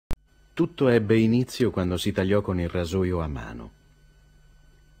Tutto ebbe inizio quando si tagliò con il rasoio a mano.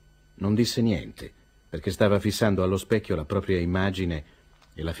 Non disse niente, perché stava fissando allo specchio la propria immagine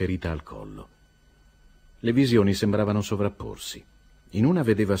e la ferita al collo. Le visioni sembravano sovrapporsi. In una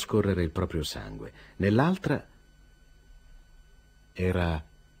vedeva scorrere il proprio sangue, nell'altra era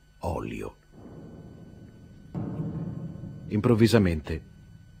olio. Improvvisamente,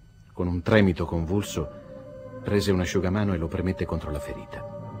 con un tremito convulso, prese un asciugamano e lo premette contro la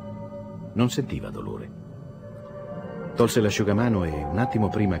ferita. Non sentiva dolore. Tolse l'asciugamano e, un attimo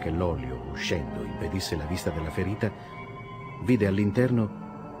prima che l'olio, uscendo, impedisse la vista della ferita, vide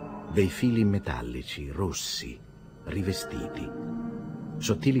all'interno dei fili metallici, rossi, rivestiti,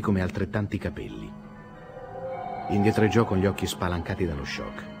 sottili come altrettanti capelli. Indietreggiò con gli occhi spalancati dallo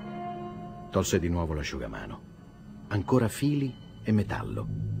shock. Tolse di nuovo l'asciugamano. Ancora fili e metallo.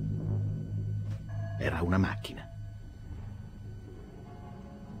 Era una macchina.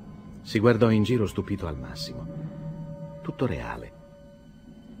 Si guardò in giro stupito al massimo. Tutto reale.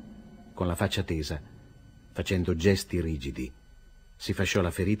 Con la faccia tesa, facendo gesti rigidi, si fasciò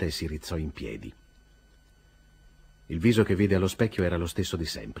la ferita e si rizzò in piedi. Il viso che vide allo specchio era lo stesso di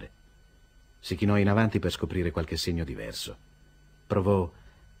sempre. Si chinò in avanti per scoprire qualche segno diverso. Provò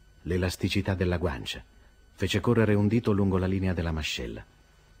l'elasticità della guancia. Fece correre un dito lungo la linea della mascella.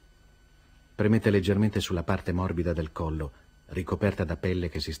 Premette leggermente sulla parte morbida del collo, ricoperta da pelle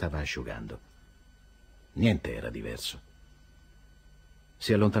che si stava asciugando. Niente era diverso.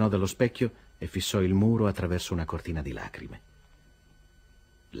 Si allontanò dallo specchio e fissò il muro attraverso una cortina di lacrime.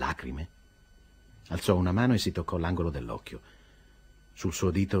 Lacrime? Alzò una mano e si toccò l'angolo dell'occhio. Sul suo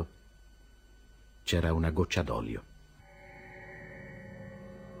dito c'era una goccia d'olio.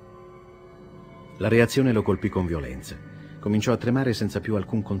 La reazione lo colpì con violenza. Cominciò a tremare senza più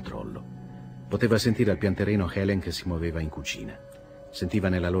alcun controllo. Poteva sentire al pianterreno Helen che si muoveva in cucina. Sentiva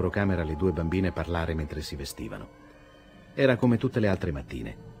nella loro camera le due bambine parlare mentre si vestivano. Era come tutte le altre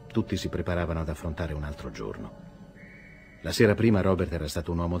mattine. Tutti si preparavano ad affrontare un altro giorno. La sera prima Robert era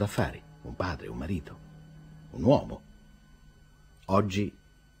stato un uomo d'affari, un padre, un marito, un uomo. Oggi...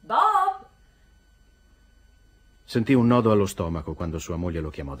 Bob! Sentì un nodo allo stomaco quando sua moglie lo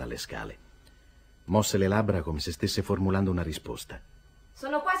chiamò dalle scale. Mosse le labbra come se stesse formulando una risposta.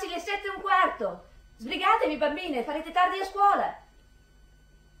 Sono quasi le 7:15. Sbrigatevi, bambine, farete tardi a scuola.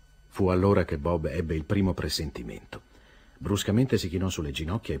 Fu allora che Bob ebbe il primo presentimento. Bruscamente si chinò sulle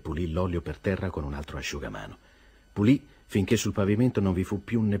ginocchia e pulì l'olio per terra con un altro asciugamano. Pulì finché sul pavimento non vi fu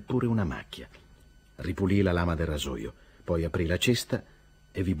più neppure una macchia. Ripulì la lama del rasoio, poi aprì la cesta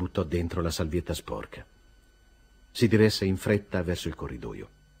e vi buttò dentro la salvietta sporca. Si diresse in fretta verso il corridoio.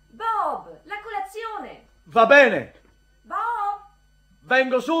 Bob, la colazione! Va bene! Bob!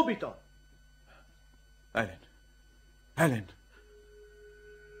 Vengo subito! Helen!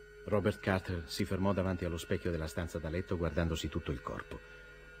 Robert Carter si fermò davanti allo specchio della stanza da letto guardandosi tutto il corpo.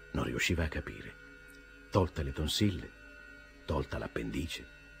 Non riusciva a capire. Tolte le tonsille, tolta l'appendice,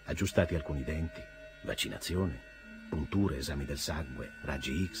 aggiustati alcuni denti, vaccinazione, punture, esami del sangue,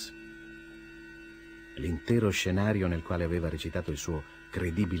 raggi X. L'intero scenario nel quale aveva recitato il suo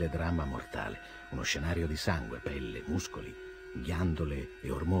credibile dramma mortale. Uno scenario di sangue, pelle, muscoli, ghiandole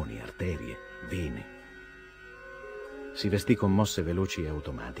e ormoni, arterie, vene. Si vestì con mosse veloci e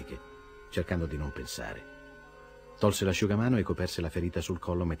automatiche, cercando di non pensare. Tolse l'asciugamano e coperse la ferita sul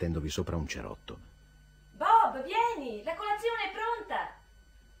collo mettendovi sopra un cerotto. Bob, vieni! La colazione è pronta!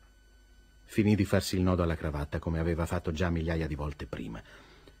 Finì di farsi il nodo alla cravatta come aveva fatto già migliaia di volte prima.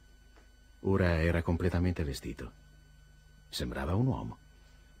 Ora era completamente vestito. Sembrava un uomo.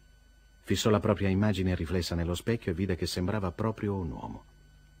 Fissò la propria immagine riflessa nello specchio e vide che sembrava proprio un uomo.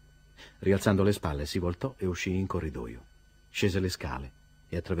 Rialzando le spalle si voltò e uscì in corridoio. Scese le scale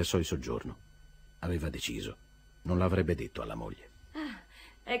e attraversò il soggiorno. Aveva deciso. Non l'avrebbe detto alla moglie. Ah,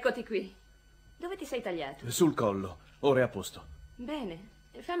 eccoti qui. Dove ti sei tagliato? Sul collo. Ora è a posto. Bene,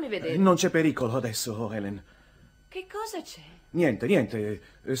 fammi vedere. Non c'è pericolo adesso, Helen. Che cosa c'è? Niente.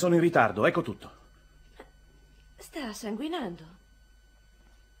 Sono in ritardo, ecco tutto. Sta sanguinando.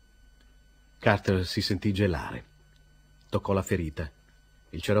 Carter si sentì gelare. Toccò la ferita.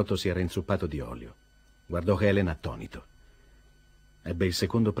 Il cerotto si era inzuppato di olio. Guardò Helen attonito. Ebbe il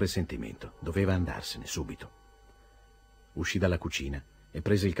secondo presentimento. Doveva andarsene subito. Uscì dalla cucina e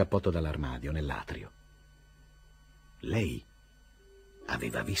prese il cappotto dall'armadio nell'atrio. Lei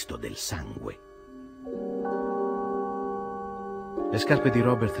aveva visto del sangue. Le scarpe di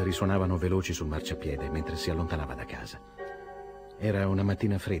Robert risuonavano veloci sul marciapiede mentre si allontanava da casa. Era una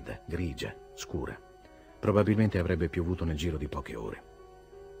mattina fredda, grigia, scura. Probabilmente avrebbe piovuto nel giro di poche ore.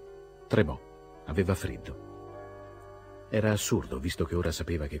 Tremò, aveva freddo. Era assurdo, visto che ora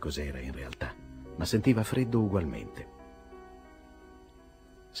sapeva che cos'era in realtà, ma sentiva freddo ugualmente.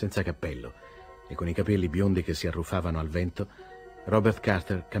 Senza cappello e con i capelli biondi che si arruffavano al vento, Robert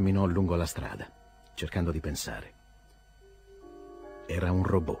Carter camminò lungo la strada, cercando di pensare. Era un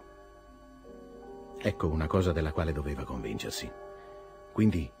robot. Ecco una cosa della quale doveva convincersi.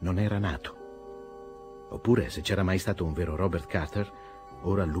 Quindi non era nato. Oppure, se c'era mai stato un vero Robert Carter,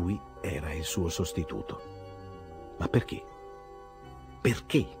 ora lui era il suo sostituto. Ma perché?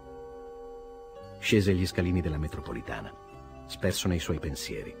 Perché? Scese gli scalini della metropolitana, sperso nei suoi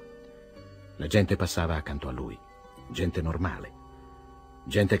pensieri. La gente passava accanto a lui, gente normale,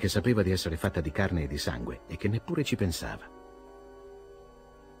 gente che sapeva di essere fatta di carne e di sangue e che neppure ci pensava.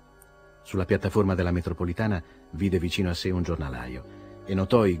 Sulla piattaforma della metropolitana vide vicino a sé un giornalaio e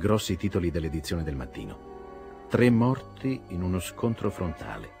notò i grossi titoli dell'edizione del mattino. 3 morti in uno scontro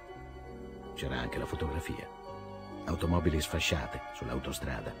frontale. C'era anche la fotografia. Automobili sfasciate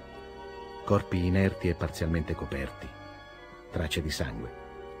sull'autostrada. Corpi inerti e parzialmente coperti. Tracce di sangue.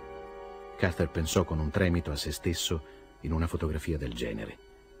 Carter pensò con un tremito a se stesso in una fotografia del genere,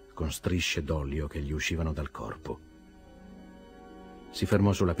 con strisce d'olio che gli uscivano dal corpo. Si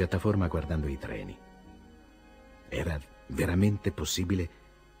fermò sulla piattaforma guardando i treni. Era veramente possibile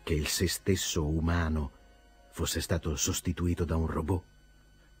che il se stesso umano fosse stato sostituito da un robot?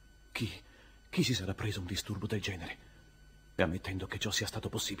 Chi si sarà preso un disturbo del genere? E ammettendo che ciò sia stato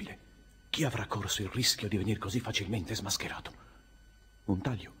possibile, chi avrà corso il rischio di venir così facilmente smascherato? Un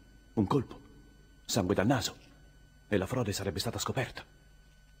taglio, un colpo, sangue dal naso, e la frode sarebbe stata scoperta.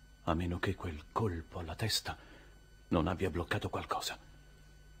 A meno che quel colpo alla testa non abbia bloccato qualcosa.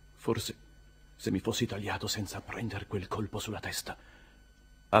 Forse, se mi fossi tagliato senza prendere quel colpo sulla testa,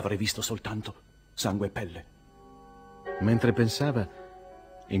 avrei visto soltanto sangue e pelle. Mentre pensava,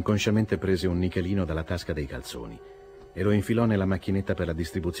 inconsciamente prese un nichelino dalla tasca dei calzoni e lo infilò nella macchinetta per la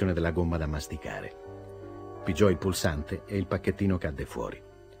distribuzione della gomma da masticare. Pigiò il pulsante e il pacchettino cadde fuori.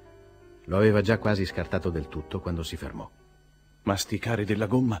 Lo aveva già quasi scartato del tutto quando si fermò. Masticare della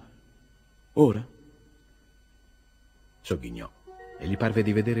gomma? Ora? Sogghignò e gli parve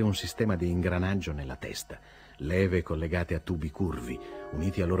di vedere un sistema di ingranaggio nella testa, leve collegate a tubi curvi,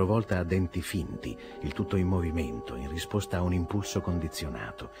 uniti a loro volta a denti finti, il tutto in movimento, in risposta a un impulso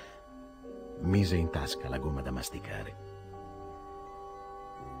condizionato. Mise in tasca la gomma da masticare.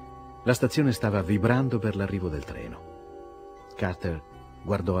 La stazione stava vibrando per l'arrivo del treno. Carter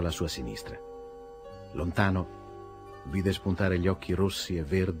guardò alla sua sinistra. Lontano vide spuntare gli occhi rossi e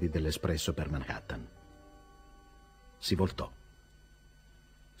verdi dell'espresso per Manhattan. Si voltò.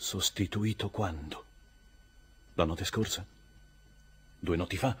 Sostituito quando? La notte scorsa? 2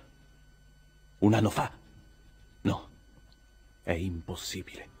 notti fa? 1 anno fa? No, è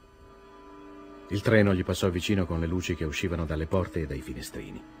impossibile. Il treno gli passò vicino con le luci che uscivano dalle porte e dai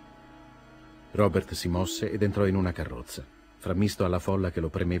finestrini. Robert si mosse ed entrò in una carrozza, frammisto alla folla che lo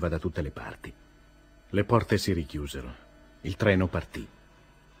premeva da tutte le parti. Le porte si richiusero. Il treno partì.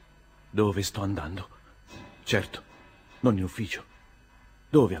 Dove sto andando? Certo, non in ufficio.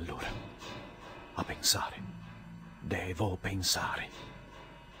 Dove allora? A pensare. Devo pensare.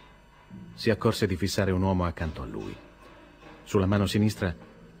 Si accorse di fissare un uomo accanto a lui. Sulla mano sinistra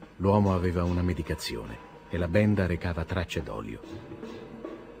l'uomo aveva una medicazione e la benda recava tracce d'olio.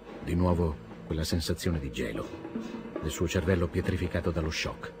 Di nuovo quella sensazione di gelo, del suo cervello pietrificato dallo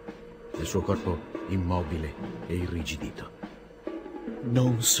shock, del suo corpo immobile e irrigidito.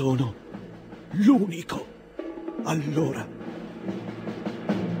 Non sono l'unico. Allora.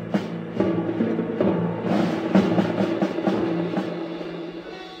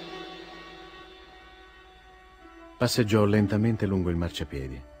 Passeggiò lentamente lungo il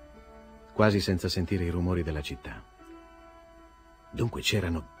marciapiedi, quasi senza sentire i rumori della città. Dunque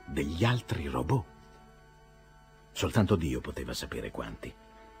c'erano degli altri robot. Soltanto Dio poteva sapere quanti.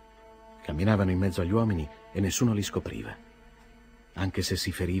 Camminavano in mezzo agli uomini e nessuno li scopriva. Anche se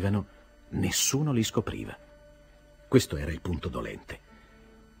si ferivano, nessuno li scopriva. Questo era il punto dolente.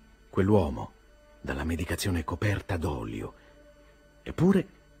 Quell'uomo, dalla medicazione coperta d'olio. Eppure,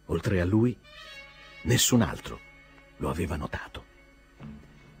 oltre a lui, nessun altro lo aveva notato.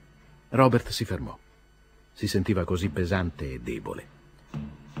 Robert si fermò. Si sentiva così pesante e debole.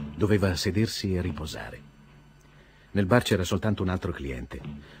 Doveva sedersi e riposare. Nel bar c'era soltanto un altro cliente,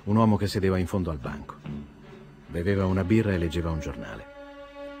 un uomo che sedeva in fondo al banco. Beveva una birra e leggeva un giornale.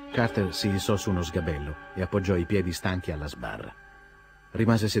 Carter si alzò su uno sgabello e appoggiò i piedi stanchi alla sbarra.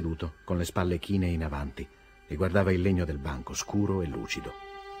 Rimase seduto, con le spalle chine in avanti, e guardava il legno del banco, scuro e lucido.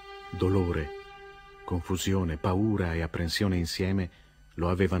 Dolore, confusione, paura e apprensione insieme lo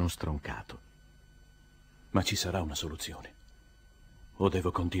avevano stroncato. Ma ci sarà una soluzione. O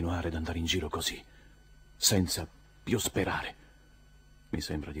devo continuare ad andare in giro così, senza più sperare? Mi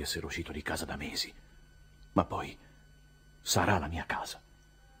sembra di essere uscito di casa da mesi, ma poi sarà la mia casa.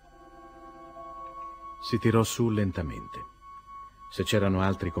 Si tirò su lentamente. Se c'erano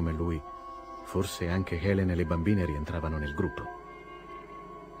altri come lui, forse anche Helen e le bambine rientravano nel gruppo.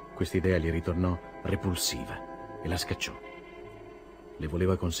 Quest'idea gli ritornò repulsiva e la scacciò. Le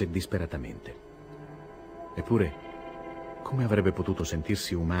voleva con sé disperatamente. Eppure, come avrebbe potuto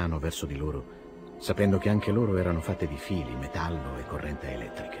sentirsi umano verso di loro, sapendo che anche loro erano fatte di fili, metallo e corrente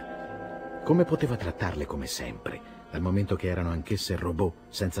elettrica? Come poteva trattarle come sempre, dal momento che erano anch'esse robot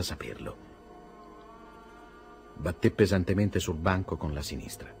senza saperlo? Batté pesantemente sul banco con la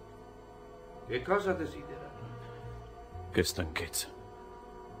sinistra. Che cosa desidera? Che stanchezza.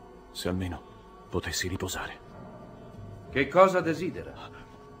 Se almeno potessi riposare. Che cosa desidera?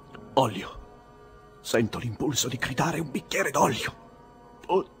 Olio. Sento l'impulso di gridare un bicchiere d'olio.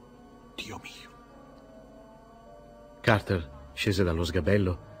 Oh, Dio mio. Carter scese dallo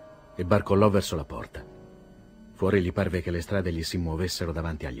sgabello e barcollò verso la porta. Fuori gli parve che le strade gli si muovessero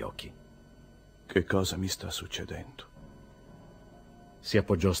davanti agli occhi. Che cosa mi sta succedendo? Si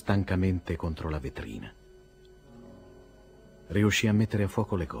appoggiò stancamente contro la vetrina. Riuscì a mettere a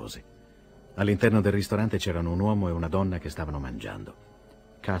fuoco le cose. All'interno del ristorante c'erano un uomo e una donna che stavano mangiando.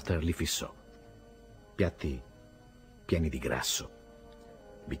 Carter li fissò. Piatti pieni di grasso,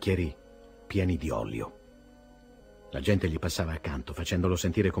 bicchieri pieni di olio. La gente gli passava accanto, facendolo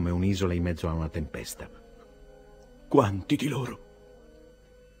sentire come un'isola in mezzo a una tempesta. Quanti di loro?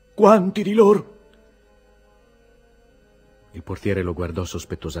 Quanti di loro? Il portiere lo guardò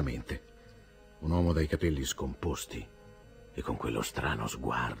sospettosamente. Un uomo dai capelli scomposti e con quello strano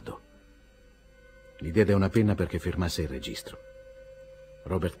sguardo. Gli diede una penna perché firmasse il registro.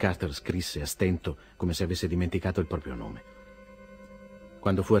 Robert Carter scrisse a stento come se avesse dimenticato il proprio nome.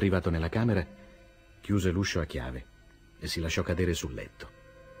 Quando fu arrivato nella camera, chiuse l'uscio a chiave e si lasciò cadere sul letto.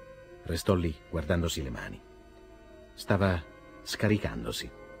 Restò lì, guardandosi le mani. Stava scaricandosi,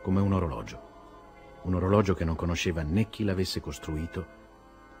 come un orologio. Un orologio che non conosceva né chi l'avesse costruito,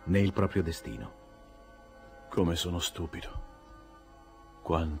 né il proprio destino. Come sono stupido.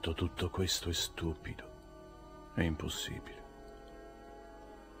 Quanto tutto questo è stupido. È impossibile.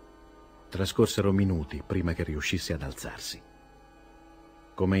 Trascorsero minuti prima che riuscisse ad alzarsi.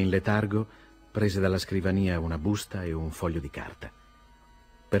 Come in letargo, prese dalla scrivania una busta e un foglio di carta.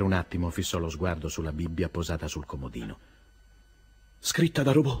 Per un attimo fissò lo sguardo sulla Bibbia posata sul comodino. Scritta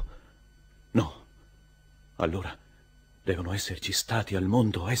da robot? No. Allora devono esserci stati al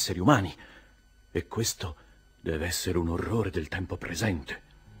mondo esseri umani. E questo deve essere un orrore del tempo presente.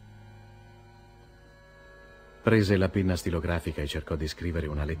 Prese la penna stilografica e cercò di scrivere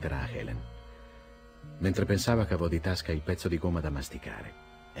una lettera a Helen. Mentre pensava, cavò di tasca il pezzo di gomma da masticare.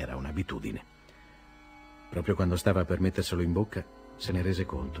 Era un'abitudine. Proprio quando stava per metterselo in bocca, se ne rese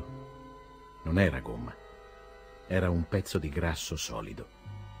conto. Non era gomma. Era un pezzo di grasso solido.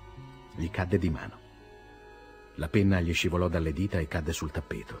 Gli cadde di mano. La penna gli scivolò dalle dita e cadde sul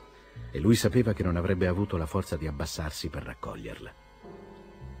tappeto. E lui sapeva che non avrebbe avuto la forza di abbassarsi per raccoglierla.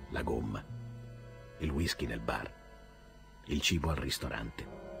 La gomma. Il whisky nel bar, il cibo al ristorante.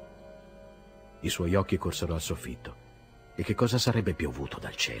 I suoi occhi corsero al soffitto. E che cosa sarebbe piovuto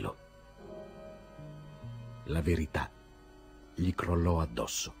dal cielo? La verità gli crollò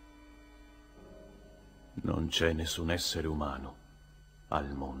addosso. Non c'è nessun essere umano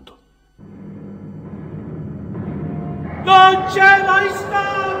al mondo. Non c'è mai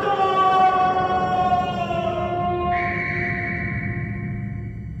stato!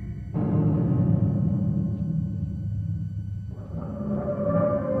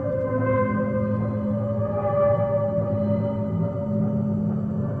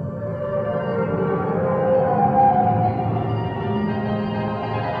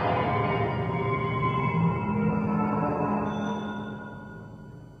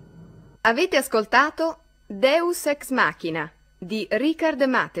 Avete ascoltato Deus ex machina di Richard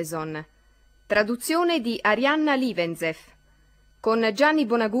Matheson, traduzione di Arianna Livenzef, con Gianni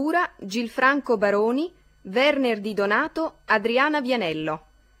Bonagura, Gilfranco Baroni, Werner Di Donato, Adriana Vianello.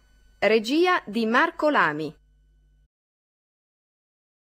 Regia di Marco Lami.